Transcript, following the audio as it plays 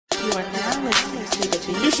You are now listening to the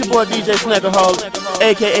DJ. It's your boy DJ Snackaholic,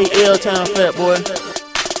 aka L-Town Fat Boy.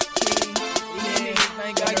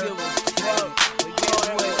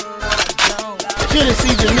 Get it,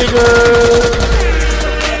 CJ nigga.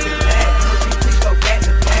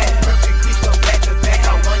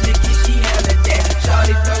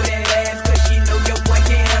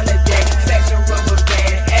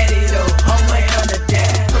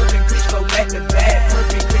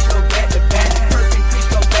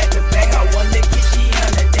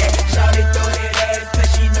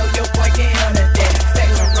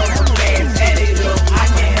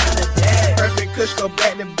 Go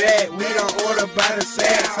back to back, we don't order by the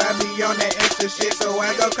sacks. I be on that extra shit, so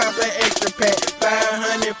I go cop an extra pack.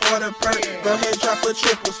 500 for the perk, go ahead drop a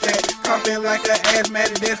triple stack. Coughing like an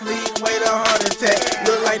asthmatic, that's leading way to heart attack.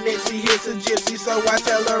 Look like Nipsey hits a gypsy, so I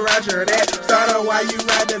tell her Roger that. Start her while you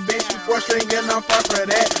ride the bench, you 4-stringing, I'm far for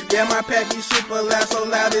that. Yeah, my pack be super loud, so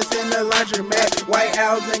loud it's in the laundromat. White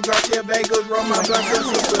owls and Garcia bagels, roll my blunts and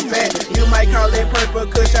super fat. You might call it purple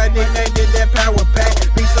kush, I nicknamed it that power pack.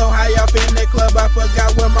 Be so high up in the club, I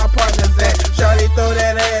forgot where my partner's at. Shawty throw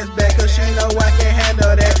that ass back, cause she know I can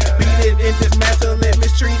handle that. Beat it and dismantle it,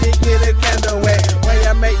 mistreat it, get a candle wet. When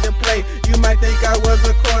I make the play, you might think I was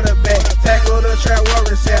a quarterback. Tackle the trap,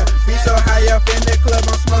 Warren Sal. Be so high up in the club,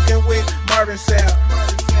 I'm smoking with Marvin Sal.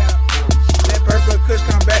 That purple kush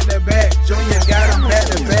come back to back. Junior got him back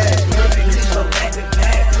to back. Perfect kush go back to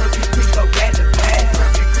back. Perfect kush go back to back.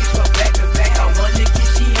 Perfect kush go back to back. I wanna get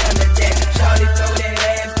she under that. Shawty throw that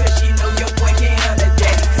ass, cause she know your boy can't handle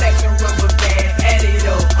that. Saxon rubber band, add it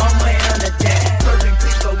up, I'ma handle that. Perfect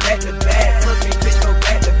kush go back to back. Perfect kush go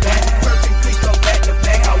back to back. Perfect kush go back to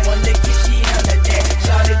back. I wanna get she under that.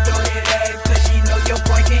 Shawty throw that ass, cause she know your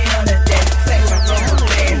boy can't handle that. Saxon rubber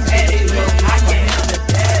band, add it up, I can handle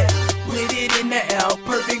that. Put it in the L,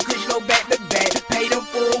 perfect kush go back to back. Pay the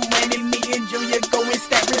full money, me and Junior go and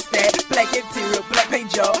stack for stack. Black interior, black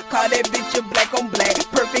paint jaw, call that bitch a black on black.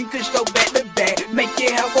 Perfect kush go back to back, make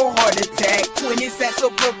your health go heart attack. 20 sacks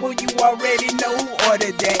of purple, you already know who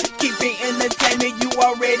ordered that. Keep it entertainment, you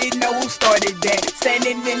already know who started that.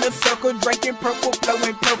 Standing in a circle, drinking purple,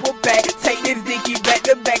 blowing purple back. Take this dicky back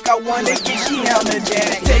to back, I wanna get she hammered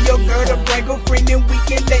that. Tell your girl to bring a friend and we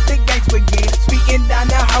can let the gangs begin. Speaking down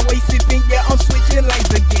the highway, sipping, yeah, I'm switching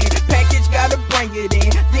lanes again. Package gotta bring it in.